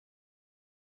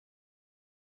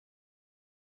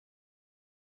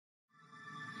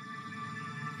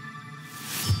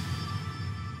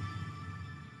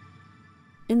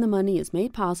In the Money is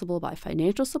made possible by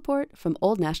financial support from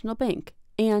Old National Bank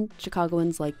and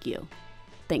Chicagoans like you.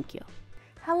 Thank you.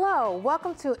 Hello,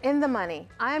 welcome to In the Money.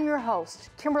 I am your host,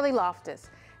 Kimberly Loftus,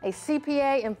 a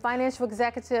CPA and financial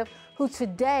executive who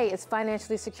today is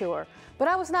financially secure. But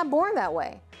I was not born that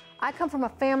way. I come from a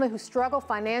family who struggled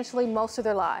financially most of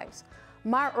their lives.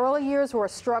 My early years were a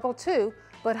struggle too,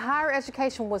 but higher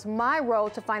education was my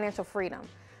road to financial freedom.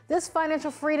 This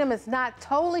financial freedom is not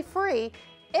totally free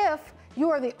if you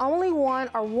are the only one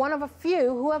or one of a few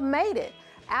who have made it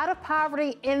out of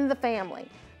poverty in the family.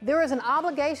 There is an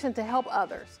obligation to help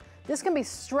others. This can be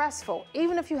stressful,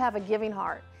 even if you have a giving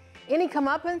heart. Any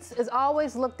comeuppance is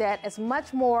always looked at as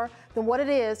much more than what it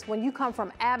is when you come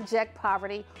from abject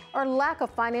poverty or lack of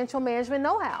financial management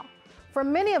know-how. For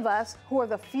many of us who are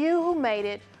the few who made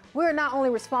it, we are not only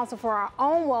responsible for our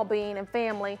own well-being and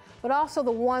family, but also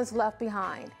the ones left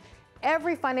behind.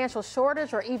 Every financial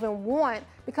shortage or even want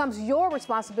becomes your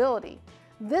responsibility.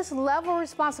 This level of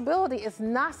responsibility is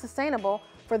not sustainable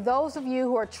for those of you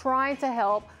who are trying to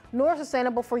help, nor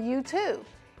sustainable for you too.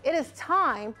 It is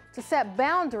time to set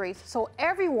boundaries so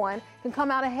everyone can come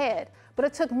out ahead. But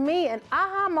it took me an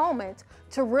aha moment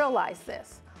to realize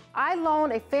this. I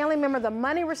loaned a family member the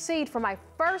money received from my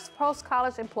first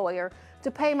post-college employer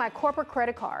to pay my corporate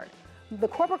credit card. The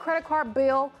corporate credit card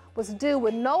bill was due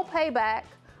with no payback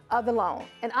of the loan,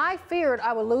 and I feared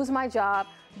I would lose my job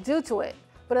due to it.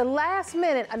 But at last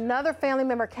minute, another family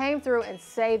member came through and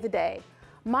saved the day.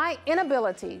 My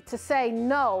inability to say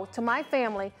no to my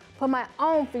family put my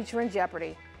own future in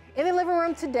jeopardy. In the living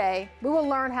room today, we will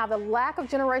learn how the lack of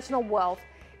generational wealth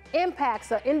impacts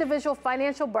the individual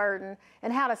financial burden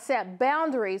and how to set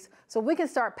boundaries so we can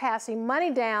start passing money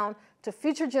down to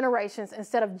future generations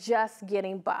instead of just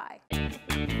getting by.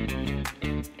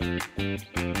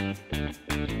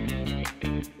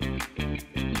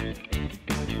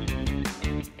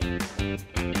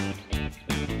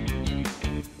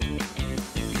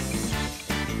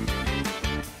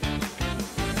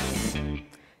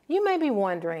 You may be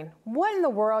wondering, what in the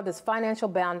world does financial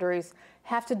boundaries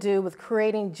have to do with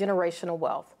creating generational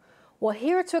wealth? Well,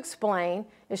 here to explain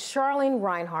is Charlene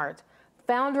Reinhardt,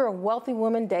 founder of Wealthy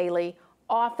Woman Daily,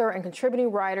 author and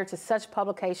contributing writer to such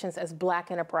publications as Black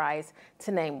Enterprise,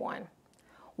 to name one.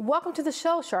 Welcome to the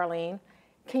show, Charlene.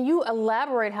 Can you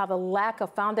elaborate how the lack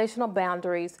of foundational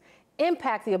boundaries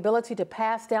impact the ability to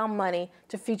pass down money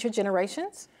to future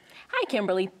generations? Hi,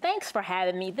 Kimberly. Thanks for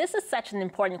having me. This is such an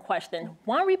important question.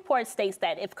 One report states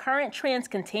that if current trends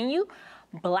continue,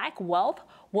 Black wealth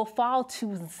will fall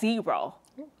to zero.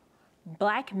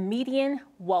 Black median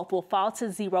wealth will fall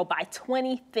to zero by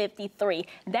 2053.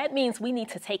 That means we need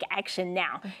to take action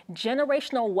now.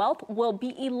 Generational wealth will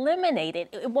be eliminated.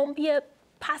 It won't be a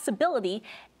possibility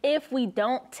if we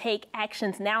don't take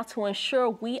actions now to ensure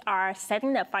we are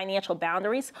setting up financial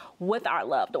boundaries with our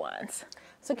loved ones.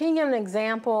 So can you give an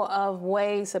example of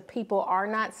ways that people are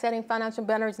not setting financial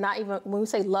boundaries? Not even, when we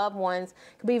say loved ones,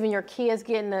 it could be even your kids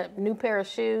getting a new pair of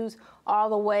shoes, all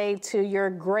the way to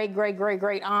your great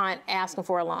aunt asking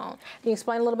for a loan. Can you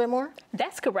explain a little bit more?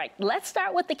 That's correct. Let's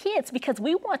start with the kids because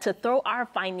we want to throw our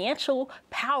financial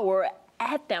power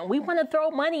at them. We want to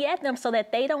throw money at them so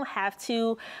that they don't have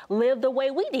to live the way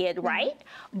we did, right?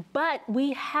 But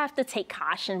we have to take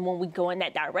caution when we go in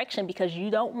that direction because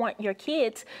you don't want your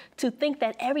kids to think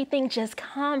that everything just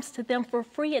comes to them for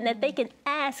free and that they can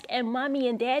ask and mommy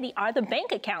and daddy are the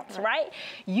bank accounts, right?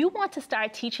 You want to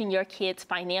start teaching your kids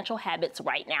financial habits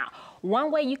right now.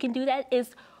 One way you can do that is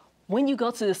when you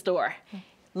go to the store,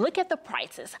 look at the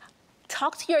prices.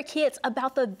 Talk to your kids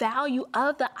about the value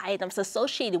of the items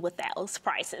associated with those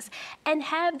prices and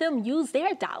have them use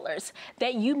their dollars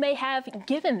that you may have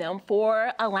given them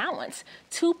for allowance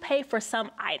to pay for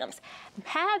some items.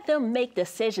 Have them make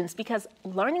decisions because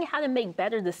learning how to make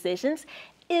better decisions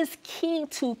is key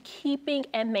to keeping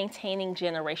and maintaining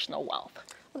generational wealth.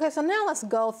 Okay, so now let's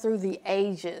go through the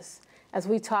ages as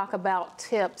we talk about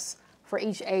tips for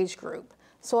each age group.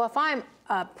 So if I'm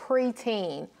a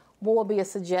preteen, what will be a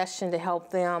suggestion to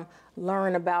help them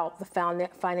learn about the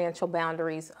financial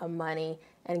boundaries of money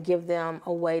and give them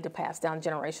a way to pass down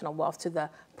generational wealth to the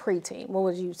preteen? What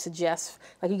would you suggest?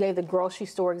 Like you gave the grocery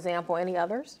store example, any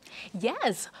others?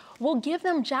 Yes, we'll give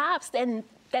them jobs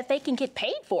that they can get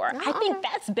paid for. I think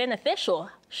that's beneficial.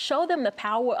 Show them the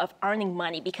power of earning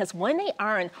money because when they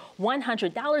earn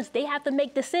 $100, they have to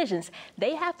make decisions.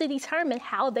 They have to determine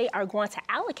how they are going to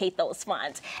allocate those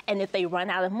funds. And if they run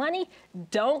out of money,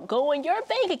 don't go in your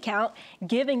bank account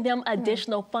giving them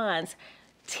additional funds.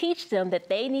 Teach them that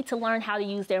they need to learn how to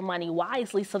use their money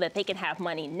wisely so that they can have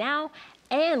money now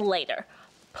and later.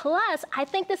 Plus, I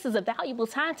think this is a valuable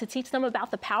time to teach them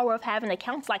about the power of having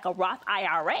accounts like a Roth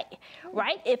IRA,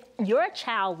 right? If your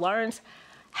child learns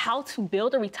how to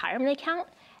build a retirement account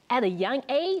at a young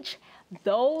age,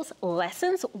 those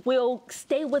lessons will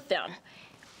stay with them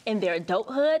in their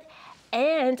adulthood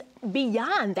and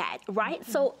beyond that, right?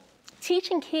 So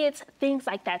teaching kids things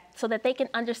like that so that they can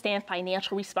understand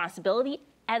financial responsibility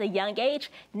at a young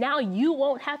age, now you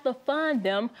won't have to fund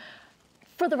them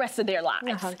for the rest of their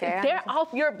lives. Okay. They're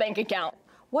off your bank account.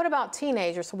 What about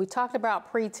teenagers? So we talked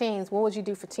about preteens. What would you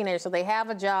do for teenagers? So they have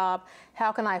a job.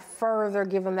 How can I further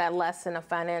give them that lesson of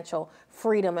financial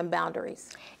freedom and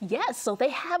boundaries? Yes, so they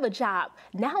have a job.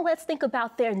 Now let's think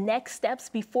about their next steps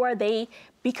before they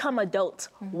become adults.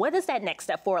 What is that next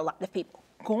step for a lot of people?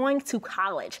 Going to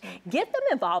college. Get them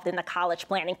involved in the college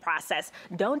planning process.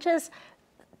 Don't just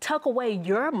tuck away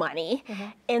your money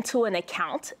into an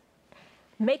account.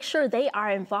 Make sure they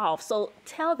are involved. So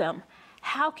tell them,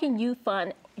 how can you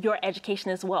fund your education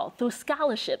as well? Through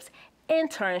scholarships,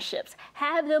 internships.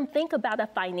 Have them think about a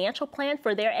financial plan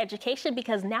for their education,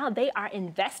 because now they are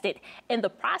invested in the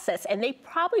process, and they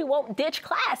probably won't ditch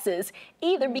classes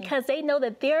either because they know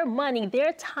that their money,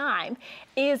 their time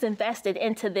is invested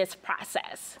into this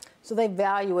process. So they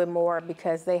value it more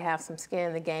because they have some skin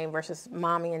in the game versus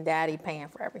mommy and daddy paying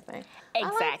for everything.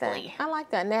 Exactly. I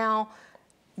like that. Now,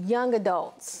 young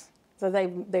adults, so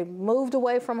they've moved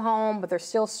away from home, but they're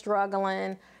still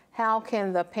struggling. How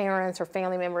can the parents or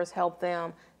family members help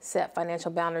them set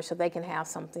financial boundaries so they can have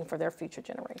something for their future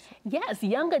generation? Yes,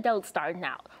 young adults starting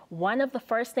out. One of the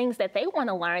first things that they want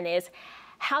to learn is,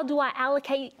 how do I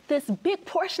allocate this big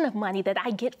portion of money that I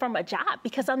get from a job?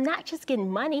 Because I'm not just getting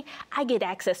money, I get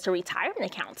access to retirement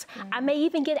accounts. I may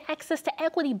even get access to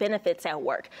equity benefits at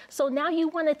work. So now you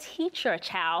want to teach your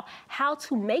child how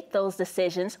to make those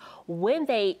decisions when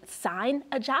they sign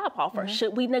a job offer.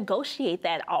 Should we negotiate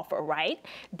that offer, right?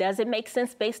 Does it make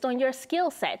sense based on your skill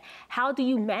set? How do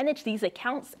you manage these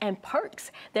accounts and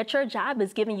perks that your job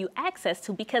is giving you access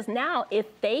to? Because now if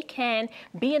they can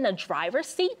be in the driver's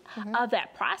seat of that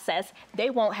process, they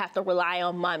won't have to rely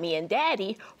on mommy and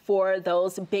daddy for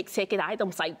those big ticket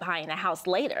items like buying a house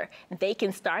later. They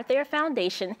can start their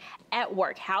foundation at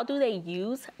work. How do they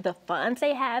use the funds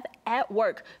they have at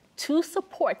work to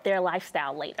support their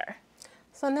lifestyle later?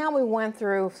 So now we went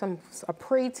through a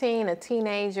preteen, a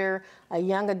teenager, a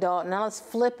young adult. Now let's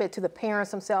flip it to the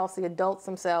parents themselves, the adults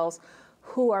themselves,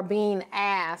 who are being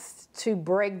asked to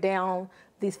break down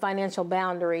these financial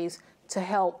boundaries to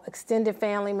help extended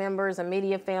family members,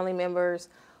 immediate family members.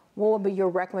 What would be your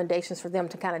recommendations for them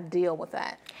to kind of deal with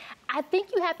that? I think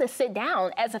you have to sit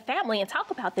down as a family and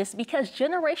talk about this, because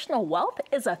generational wealth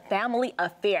is a family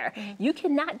affair. You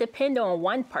cannot depend on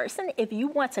one person if you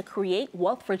want to create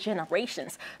wealth for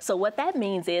generations. So what that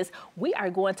means is we are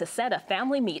going to set a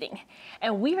family meeting,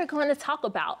 and we are going to talk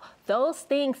about those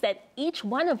things that each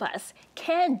one of us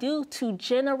can do to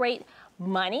generate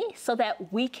money so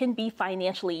that we can be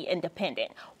financially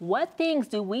independent. What things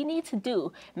do we need to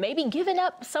do? Maybe giving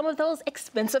up some of those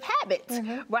expensive habits,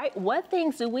 right? What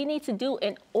things do we need to do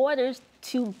in order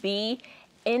to be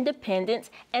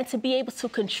independent and to be able to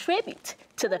contribute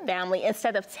to the family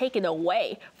instead of taking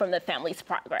away from the family's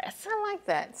progress? I like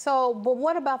that. So, but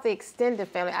what about the extended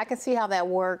family? I can see how that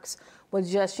works with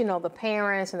just, the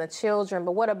parents and the children,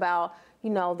 but what about,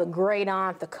 the great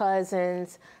aunt, the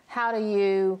cousins? How do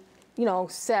you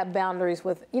set boundaries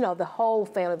with, the whole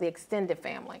family, the extended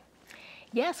family?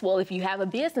 Yes, well, if you have a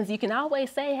business, you can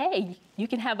always say, hey, you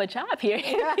can have a job here if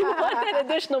you want that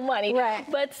additional money. Right.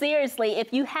 But seriously,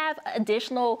 if you have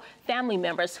additional family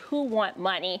members who want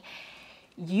money,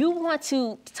 you want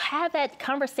to have that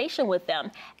conversation with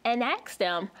them and ask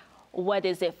them, what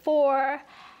is it for?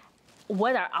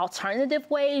 What are alternative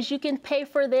ways you can pay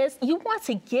for this? You want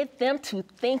to get them to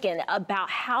thinking about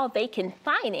how they can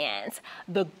finance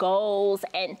the goals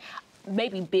and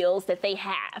maybe bills that they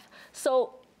have.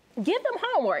 So give them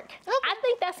homework. Okay. I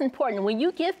think that's important. When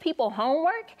you give people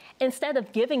homework instead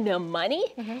of giving them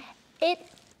money, it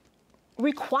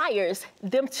requires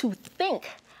them to think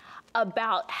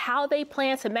about how they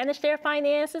plan to manage their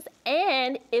finances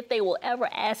and if they will ever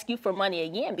ask you for money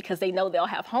again, because they know they'll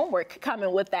have homework coming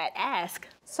with that ask.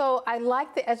 So I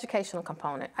like the educational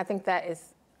component. I think that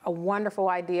is a wonderful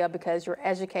idea because you're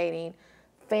educating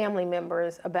family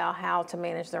members about how to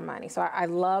manage their money. So I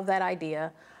love that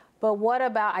idea. But what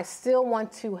about, I still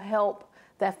want to help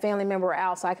that family member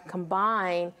out so I can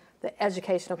combine the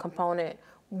educational component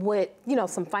with,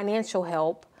 some financial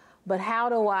help, but how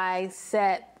do I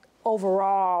set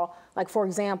overall, like for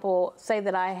example, say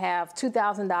that I have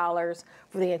 $2,000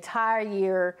 for the entire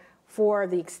year for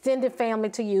the extended family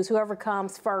to use. Whoever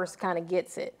comes first kind of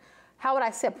gets it. How would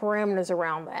I set parameters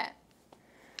around that?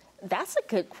 That's a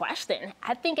good question.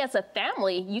 I think as a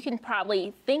family, you can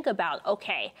probably think about,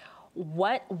 okay,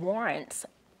 what warrants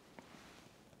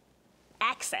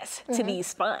access to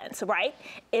these funds, right?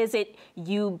 Is it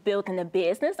you building a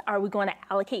business? Are we going to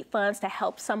allocate funds to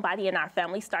help somebody in our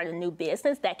family start a new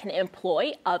business that can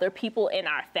employ other people in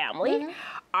our family?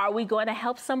 Are we going to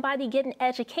help somebody get an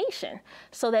education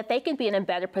so that they can be in a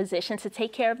better position to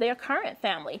take care of their current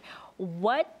family?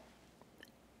 What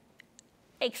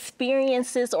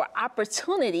experiences or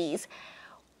opportunities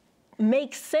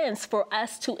make sense for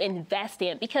us to invest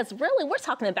in? Because really, we're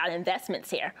talking about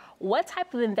investments here. What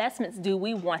type of investments do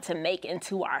we want to make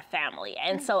into our family?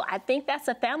 And so I think that's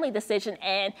a family decision,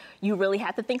 and you really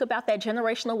have to think about that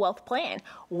generational wealth plan.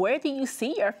 Where do you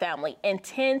see your family in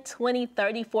 10, 20,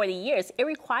 30, 40 years? It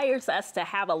requires us to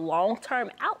have a long-term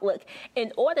outlook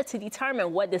in order to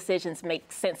determine what decisions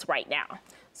make sense right now.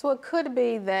 So it could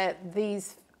be that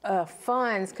these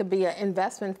funds could be an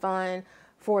investment fund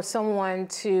for someone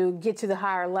to get to the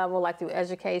higher level, like through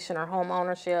education or home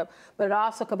ownership, but it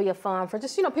also could be a fund for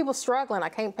just, people struggling. I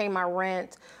can't pay my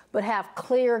rent, but have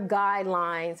clear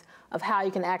guidelines of how you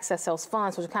can access those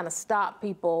funds, which kind of stop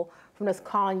people from just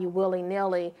calling you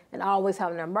willy-nilly and always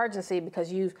having an emergency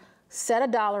because you set a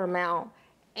dollar amount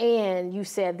and you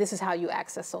said this is how you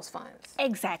access those funds.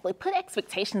 Exactly. Put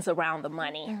expectations around the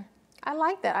money. I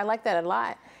like that. I like that a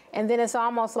lot. And then it's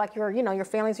almost like your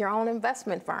family's your own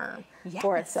investment firm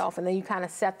for itself. And then you kind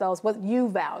of set those, what you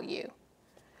value.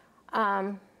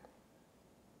 That's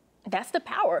the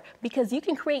power, because you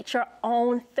can create your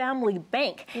own family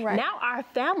bank. Right. Now our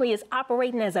family is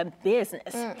operating as a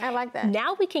business. I like that.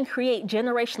 Now we can create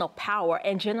generational power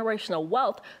and generational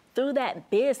wealth through that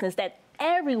business that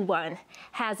everyone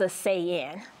has a say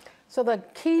in. So the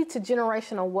key to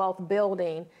generational wealth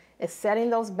building is setting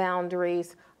those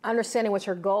boundaries, understanding what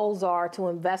your goals are to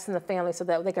invest in the family so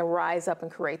that they can rise up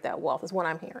and create that wealth, is what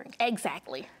I'm hearing.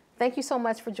 Exactly. Thank you so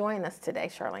much for joining us today,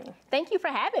 Charlene. Thank you for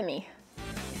having me.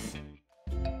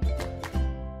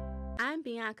 I'm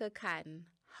Bianca Cotton,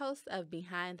 host of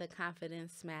Behind the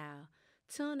Confident Smile.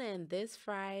 Tune in this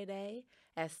Friday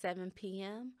at 7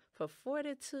 p.m. for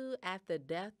Fortitude After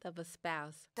Death of a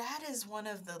Spouse. That is one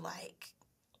of the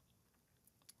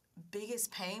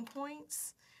biggest pain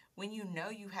points. When you know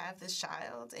you have this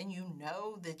child and you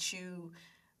know that you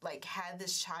had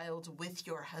this child with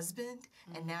your husband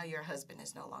and now your husband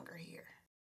is no longer here.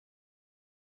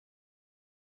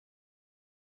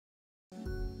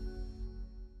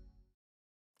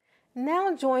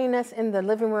 Now joining us in the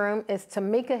living room is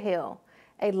Tamika Hill,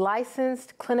 a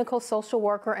licensed clinical social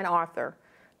worker and author.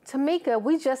 Tamika,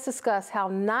 we just discussed how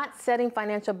not setting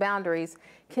financial boundaries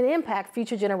can impact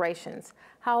future generations.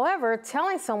 However,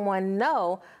 telling someone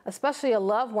no, especially a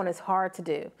loved one, is hard to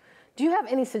do. Do you have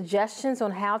any suggestions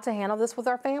on how to handle this with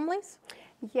our families?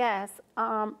 Yes,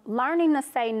 learning to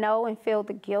say no and feel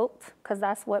the guilt, because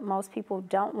that's what most people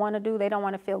don't want to do. They don't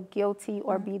want to feel guilty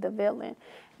or be the villain.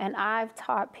 And I've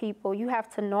taught people you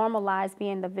have to normalize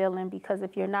being the villain, because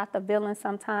if you're not the villain,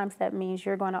 sometimes that means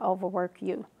you're going to overwork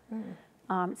you.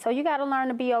 So you got to learn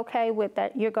to be okay with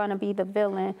that. You're going to be the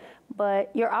villain,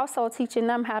 but you're also teaching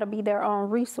them how to be their own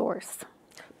resource.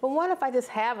 But what if I just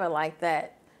have it like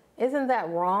that? Isn't that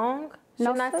wrong?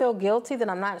 Shouldn't I feel guilty that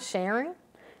I'm not sharing?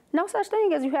 No such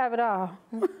thing as you have it all.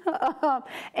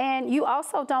 And you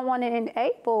also don't want to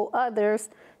enable others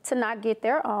to not get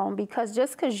their own, because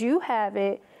just because you have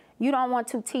it, you don't want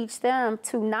to teach them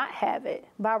to not have it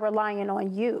by relying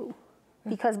on you.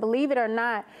 Because believe it or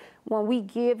not, when we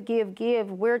give,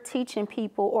 we're teaching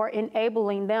people or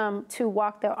enabling them to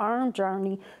walk their own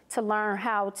journey to learn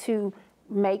how to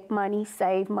make money,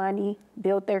 save money,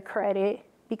 build their credit,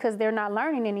 because they're not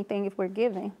learning anything if we're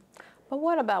giving. But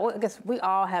what about, I guess we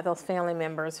all have those family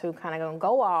members who kind of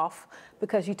go off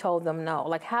because you told them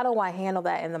no. How do I handle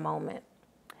that in the moment?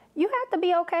 You have to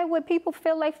be okay with people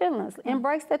feel their feelings.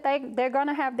 Embrace that they're going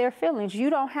to have their feelings. You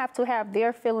don't have to have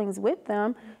their feelings with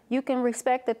them. You can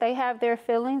respect that they have their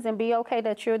feelings and be okay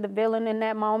that you're the villain in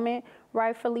that moment,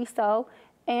 rightfully so,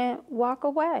 and walk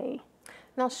away.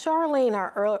 Now, Charlene,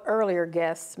 our earlier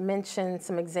guest, mentioned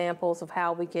some examples of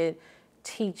how we could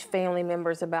teach family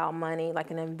members about money,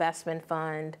 like an investment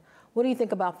fund. What do you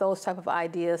think about those type of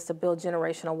ideas to build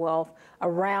generational wealth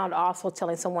around also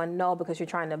telling someone no because you're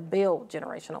trying to build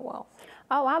generational wealth?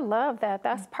 Oh, I love that.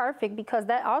 That's perfect, because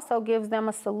that also gives them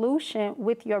a solution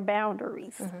with your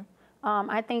boundaries.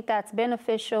 I think that's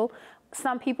beneficial.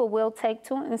 Some people will take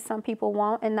to it and some people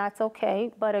won't, and that's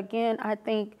okay. But again, I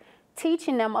think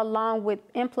teaching them along with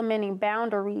implementing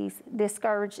boundaries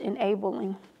discourage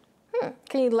enabling.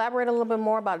 Can you elaborate a little bit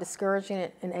more about discouraging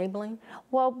and enabling?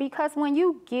 Well, because when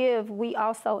you give, we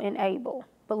also enable,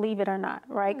 believe it or not,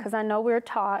 right? Because I know we're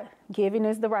taught giving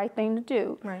is the right thing to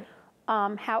do. Right.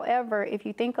 However, if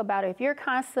you think about it, if you're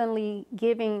constantly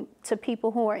giving to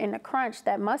people who are in a crunch,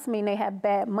 that must mean they have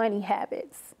bad money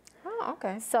habits. Oh,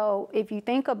 okay. So if you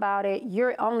think about it,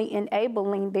 you're only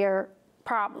enabling their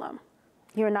problem.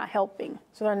 You're not helping.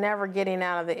 So they're never getting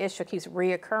out of the issue, keeps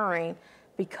reoccurring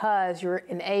because you're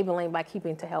enabling by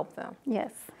keeping to help them.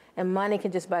 Yes. And money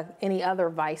can just be any other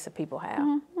vice that people have.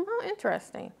 Oh,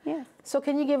 interesting. Yes. So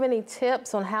can you give any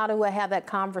tips on how to have that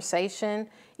conversation,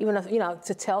 even if,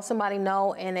 to tell somebody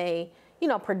no in a,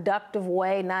 productive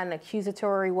way, not an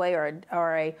accusatory way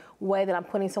or a way that I'm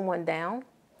putting someone down?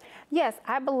 Yes,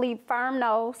 I believe firm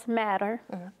no's matter,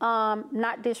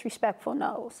 not disrespectful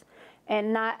no's,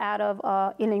 and not out of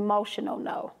an emotional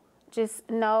no. Just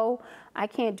no, I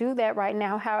can't do that right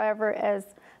now. However, as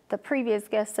the previous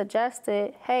guest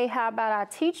suggested, hey, how about I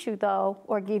teach you though,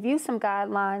 or give you some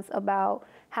guidelines about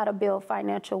how to build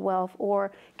financial wealth,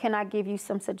 or can I give you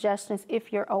some suggestions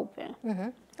if you're open?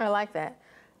 I like that.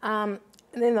 And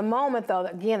in the moment though,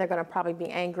 again, they're gonna probably be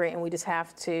angry and we just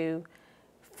have to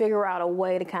figure out a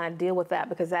way to kind of deal with that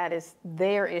because that is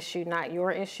their issue, not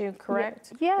your issue,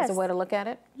 correct? Yes. Is a way to look at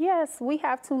it? Yes, we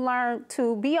have to learn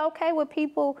to be okay with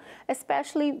people,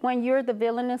 especially when you're the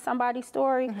villain in somebody's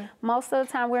story. Most of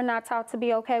the time, we're not taught to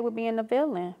be okay with being the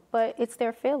villain, but it's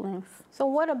their feelings. So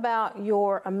what about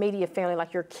your immediate family,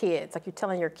 like your kids, like you're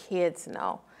telling your kids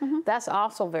no? That's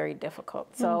also very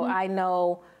difficult. So I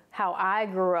know how I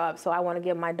grew up, so I want to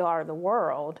give my daughter the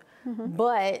world,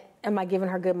 but am I giving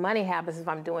her good money habits if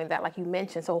I'm doing that, like you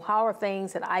mentioned? So how are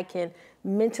things that I can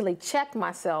mentally check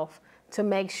myself to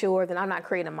make sure that I'm not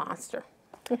creating a monster?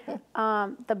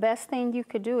 The best thing you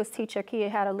could do is teach your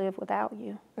kid how to live without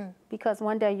you, because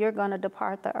one day you're going to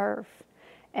depart the earth.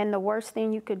 And the worst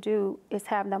thing you could do is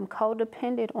have them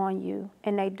codependent on you,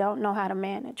 and they don't know how to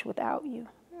manage without you.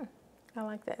 I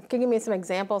like that. Can you give me some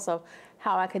examples of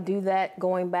how I could do that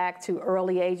going back to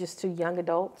early ages to young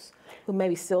adults who may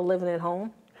be still living at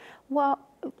home? Well,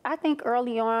 I think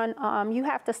early on, you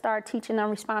have to start teaching them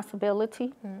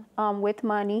responsibility with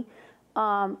money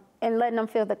and letting them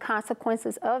feel the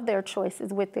consequences of their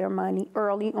choices with their money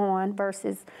early on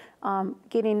versus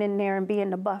getting in there and being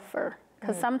the buffer.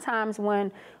 Because sometimes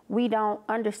when we don't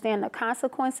understand the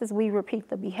consequences, we repeat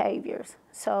the behaviors.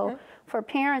 So for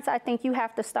parents, I think you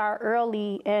have to start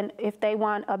early, and if they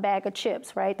want a bag of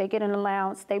chips, right, they get an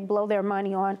allowance, they blow their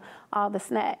money on all the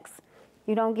snacks.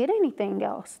 You don't get anything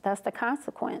else. That's the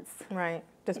consequence. Right.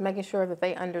 Just making sure that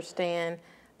they understand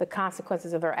the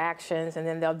consequences of their actions, and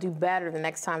then they'll do better the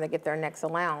next time they get their next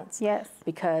allowance. Yes.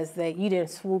 Because you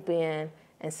didn't swoop in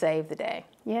and save the day.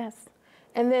 Yes.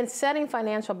 And then setting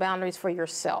financial boundaries for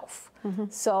yourself.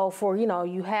 So for,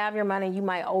 you have your money, you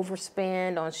might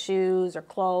overspend on shoes or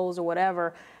clothes or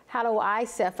whatever. How do I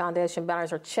set foundation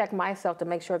boundaries or check myself to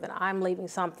make sure that I'm leaving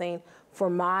something for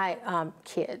my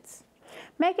kids?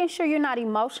 Making sure you're not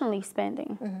emotionally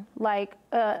spending,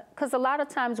 because a lot of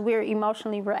times we're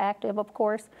emotionally reactive, of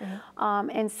course.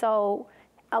 And so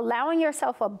allowing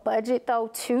yourself a budget,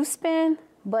 though, to spend,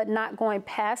 but not going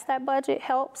past that budget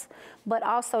helps, but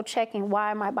also checking,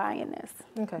 why am I buying this?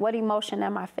 What emotion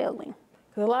am I feeling?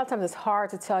 Because a lot of times it's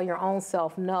hard to tell your own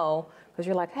self no, because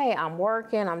you're like, hey, I'm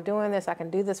working, I'm doing this, I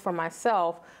can do this for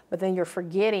myself, but then you're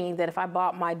forgetting that if I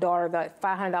bought my daughter that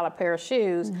 $500 pair of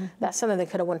shoes, that's something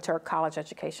that could have went to her college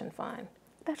education fund.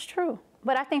 That's true.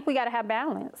 But I think we got to have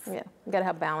balance. Yeah, you got to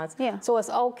have balance. Yeah. So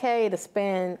it's okay to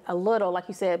spend a little, like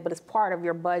you said, but it's part of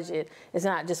your budget. It's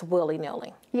not just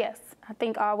willy-nilly. Yes. I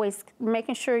think always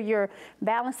making sure you're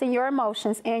balancing your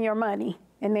emotions and your money,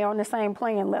 and they're on the same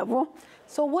playing level.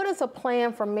 So what is a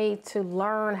plan for me to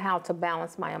learn how to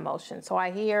balance my emotions? So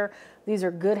I hear these are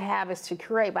good habits to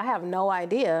create, but I have no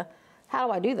idea. How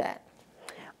do I do that?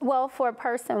 Well, for a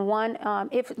person, one,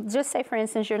 if just say, for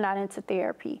instance, you're not into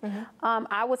therapy,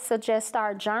 I would suggest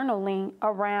start journaling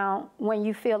around when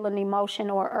you feel an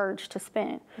emotion or urge to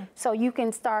spend. So you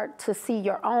can start to see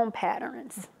your own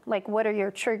patterns, like what are your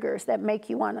triggers that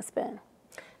make you want to spend.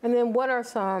 And then what are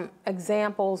some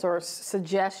examples or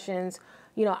suggestions?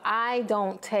 I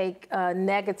don't take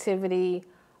negativity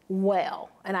well,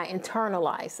 and I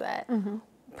internalize that.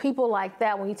 People like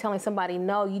that, when you're telling somebody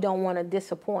no, you don't want to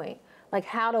disappoint. Like,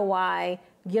 how do I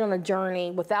get on a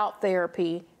journey without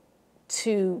therapy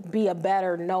to be a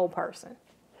better no person?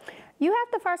 You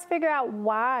have to first figure out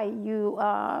why you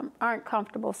aren't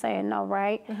comfortable saying no,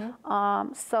 right?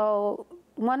 So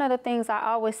one of the things I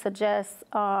always suggest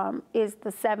is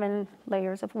the 7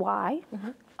 layers of why.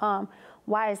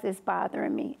 why is this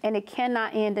bothering me? And it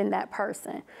cannot end in that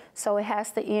person. So it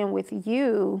has to end with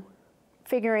you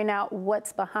figuring out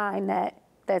what's behind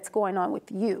that's going on with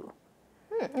you.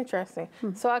 Interesting.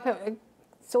 So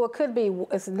it could be,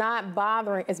 it's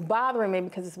bothering me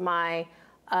because it's my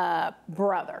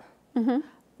brother.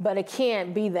 But it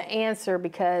can't be the answer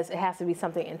because it has to be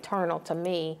something internal to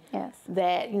me. Yes.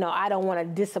 That, I don't want to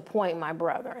disappoint my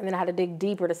brother. And then I had to dig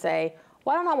deeper to say,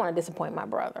 why don't I want to disappoint my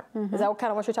brother? Is that kind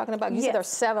of what you're talking about? You said there's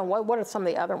 7. What are some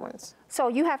of the other ones? So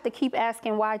you have to keep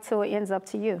asking why till it ends up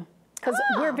to you. Because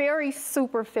we're very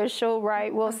superficial,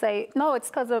 right? We'll say, no, it's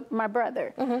because of my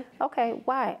brother. Okay,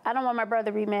 why? I don't want my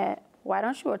brother to be mad. Why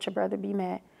don't you want your brother to be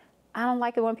mad? I don't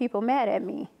like it when people mad at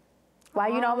me. Why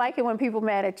you don't like it when people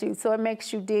mad at you? So it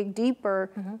makes you dig deeper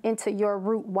into your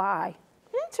root why.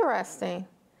 Interesting.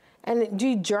 And do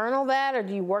you journal that, or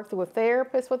do you work through a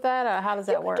therapist with that, or how does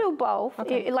that work? You can do both.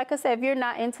 Okay. Like I said, if you're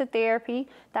not into therapy,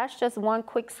 that's just one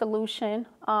quick solution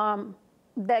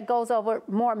that goes over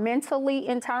more mentally,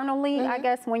 internally, I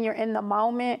guess, when you're in the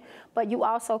moment, but you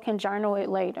also can journal it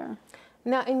later.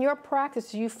 Now, in your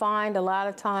practice, do you find a lot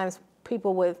of times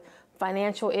people with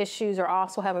financial issues are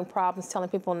also having problems telling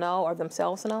people no or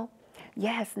themselves no?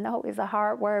 Yes, no is a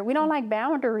hard word. We don't like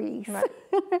boundaries. Right.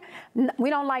 We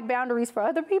don't like boundaries for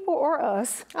other people or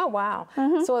us. Oh, wow.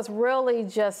 So it's really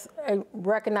just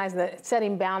recognizing that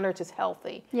setting boundaries is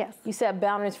healthy. Yes. You set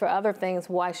boundaries for other things.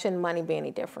 Why shouldn't money be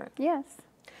any different? Yes.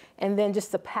 And then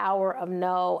just the power of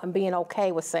no and being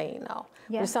okay with saying no.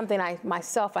 Yes. There's something I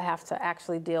have to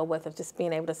actually deal with, of just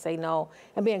being able to say no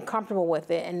and being comfortable with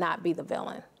it and not be the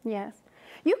villain. Yes.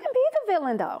 You can be the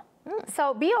villain, though.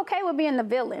 So be okay with being the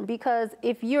villain, because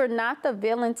if you're not the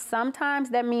villain, sometimes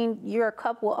that means your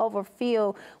cup will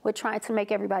overfill with trying to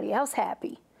make everybody else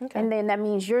happy. Okay. And then that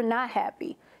means you're not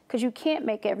happy, because you can't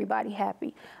make everybody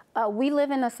happy. We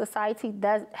live in a society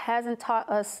that hasn't taught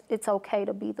us it's okay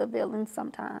to be the villain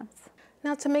sometimes.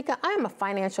 Now, Tamika, I am a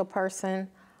financial person.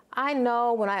 I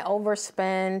know when I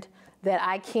overspend that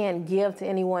I can't give to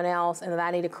anyone else and that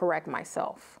I need to correct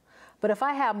myself. But if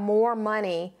I have more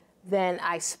money than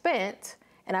I spent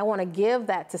and I want to give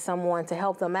that to someone to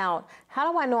help them out,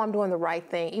 how do I know I'm doing the right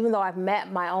thing? Even though I've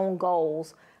met my own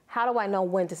goals, how do I know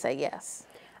when to say yes?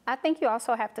 I think you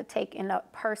also have to take in a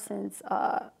person's,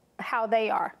 how they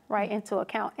are, right, into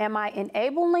account. Am I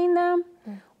enabling them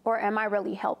or am I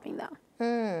really helping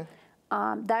them?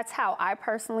 That's how I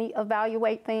personally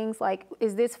evaluate things. Like,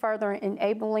 is this further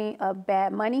enabling a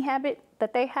bad money habit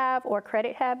that they have or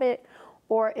credit habit?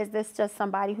 Or is this just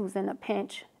somebody who's in a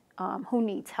pinch who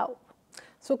needs help?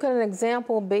 So could an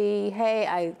example be, hey,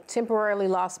 I temporarily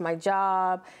lost my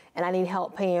job and I need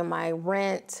help paying my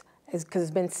rent because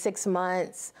it's been 6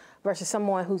 months, versus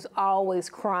someone who's always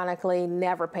chronically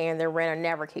never paying their rent or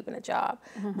never keeping a job?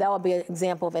 That would be an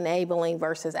example of enabling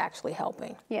versus actually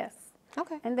helping. Yes.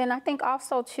 Okay. And then I think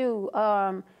also, too,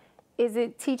 is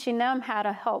it teaching them how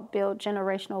to help build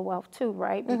generational wealth, too,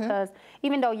 right? Because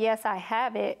even though, yes, I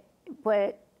have it,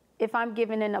 but if I'm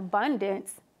giving in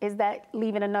abundance, is that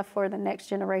leaving enough for the next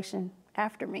generation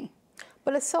after me?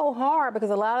 But it's so hard because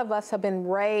a lot of us have been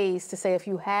raised to say, if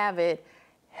you have it,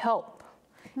 help.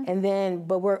 And then,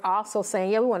 but we're also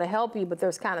saying, yeah, we want to help you, but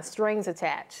there's kind of strings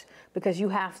attached because you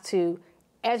have to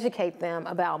educate them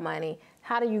about money.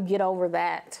 How do you get over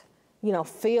that,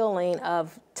 feeling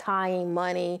of tying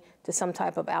money to some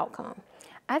type of outcome?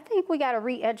 I think we got to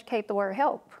re-educate the word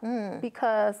help,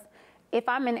 because if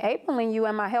I'm enabling you,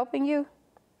 am I helping you?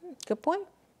 Good point.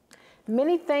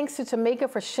 Many thanks to Tamika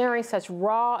for sharing such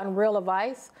raw and real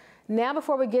advice. Now,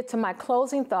 before we get to my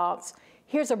closing thoughts,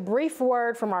 here's a brief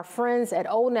word from our friends at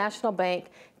Old National Bank.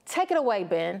 Take it away,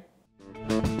 Ben.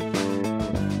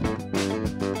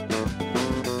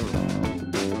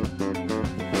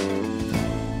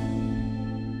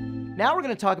 Now we're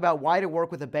going to talk about why to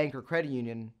work with a bank or credit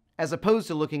union, as opposed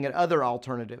to looking at other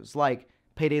alternatives like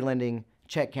payday lending,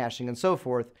 check cashing, and so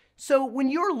forth. So when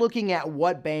you're looking at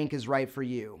what bank is right for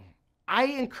you, I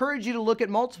encourage you to look at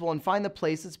multiple and find the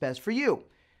place that's best for you.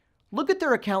 Look at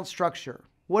their account structure.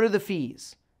 What are the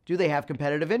fees? Do they have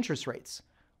competitive interest rates?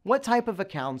 What type of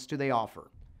accounts do they offer?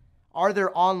 Are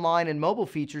there online and mobile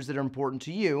features that are important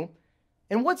to you?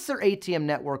 And what's their ATM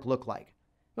network look like?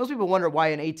 Most people wonder why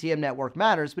an ATM network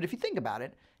matters, but if you think about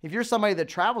it, if you're somebody that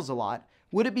travels a lot,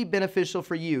 would it be beneficial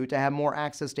for you to have more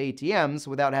access to ATMs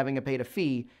without having to pay a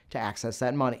fee to access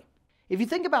that money? If you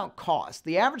think about cost,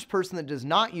 the average person that does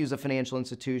not use a financial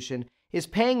institution is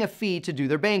paying a fee to do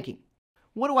their banking.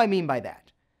 What do I mean by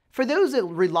that? For those that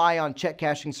rely on check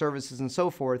cashing services and so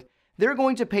forth, they're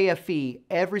going to pay a fee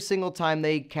every single time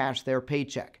they cash their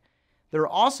paycheck. They're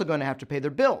also going to have to pay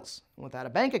their bills. Without a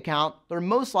bank account, they're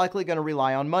most likely going to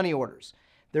rely on money orders.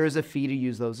 There is a fee to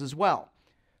use those as well.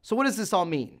 So what does this all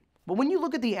mean? Well, when you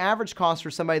look at the average cost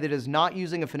for somebody that is not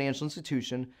using a financial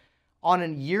institution, on a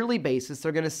yearly basis,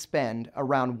 they're going to spend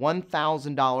around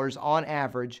 $1,000 on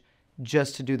average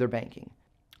just to do their banking.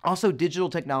 Also, digital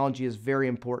technology is very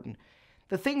important.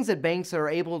 The things that banks are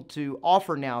able to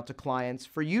offer now to clients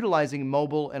for utilizing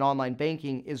mobile and online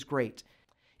banking is great.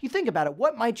 You think about it,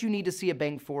 what might you need to see a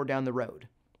bank for down the road?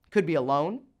 Could be a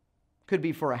loan, could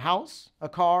be for a house, a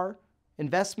car,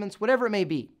 investments, whatever it may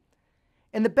be.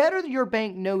 And the better that your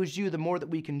bank knows you, the more that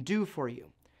we can do for you.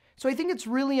 So I think it's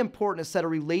really important to set a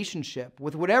relationship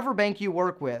with whatever bank you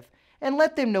work with and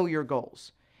let them know your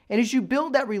goals. And as you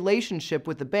build that relationship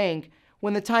with the bank,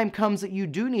 when the time comes that you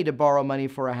do need to borrow money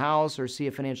for a house or see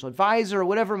a financial advisor or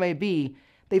whatever it may be,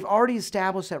 they've already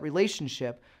established that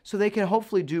relationship so they can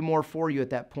hopefully do more for you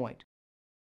at that point.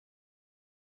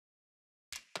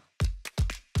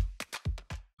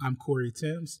 I'm Corey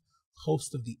Timms,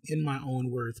 host of the In My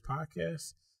Own Words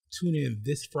podcast. Tune in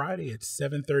this Friday at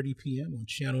 7:30 p.m. on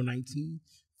Channel 19,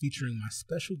 featuring my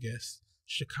special guest,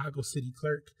 Chicago City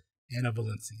Clerk Anna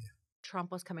Valencia.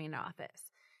 Trump was coming into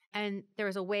office, and there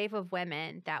was a wave of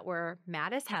women that were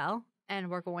mad as hell and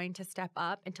were going to step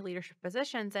up into leadership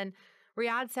positions. And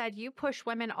Riyadh said, you push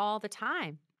women all the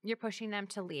time. You're pushing them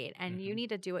to lead, and you need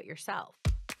to do it yourself.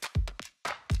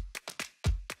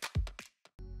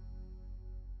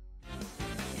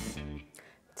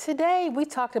 Today, we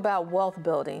talked about wealth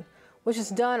building, which is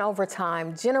done over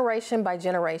time, generation by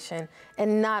generation,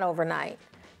 and not overnight.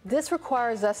 This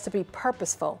requires us to be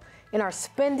purposeful in our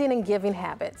spending and giving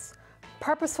habits.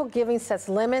 Purposeful giving sets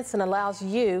limits and allows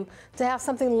you to have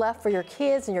something left for your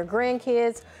kids and your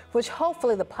grandkids, which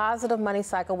hopefully the positive money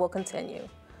cycle will continue.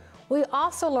 We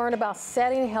also learned about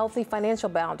setting healthy financial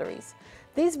boundaries.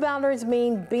 These boundaries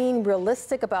mean being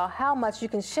realistic about how much you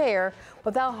can share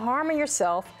without harming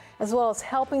yourself, as well as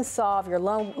helping solve your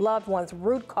loved one's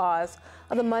root cause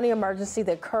of the money emergency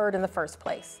that occurred in the first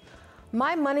place.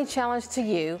 My money challenge to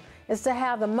you is to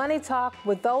have the money talk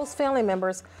with those family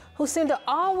members who seem to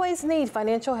always need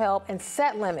financial help and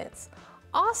set limits.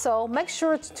 Also, make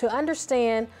sure to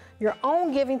understand your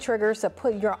own giving triggers that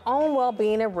put your own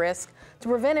well-being at risk to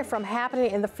prevent it from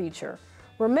happening in the future.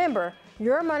 Remember,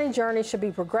 your money journey should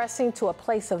be progressing to a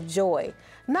place of joy,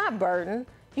 not burden.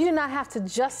 You do not have to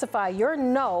justify your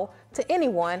no to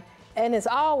anyone. And as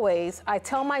always, I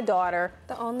tell my daughter,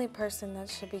 the only person that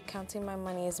should be counting my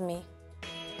money is me.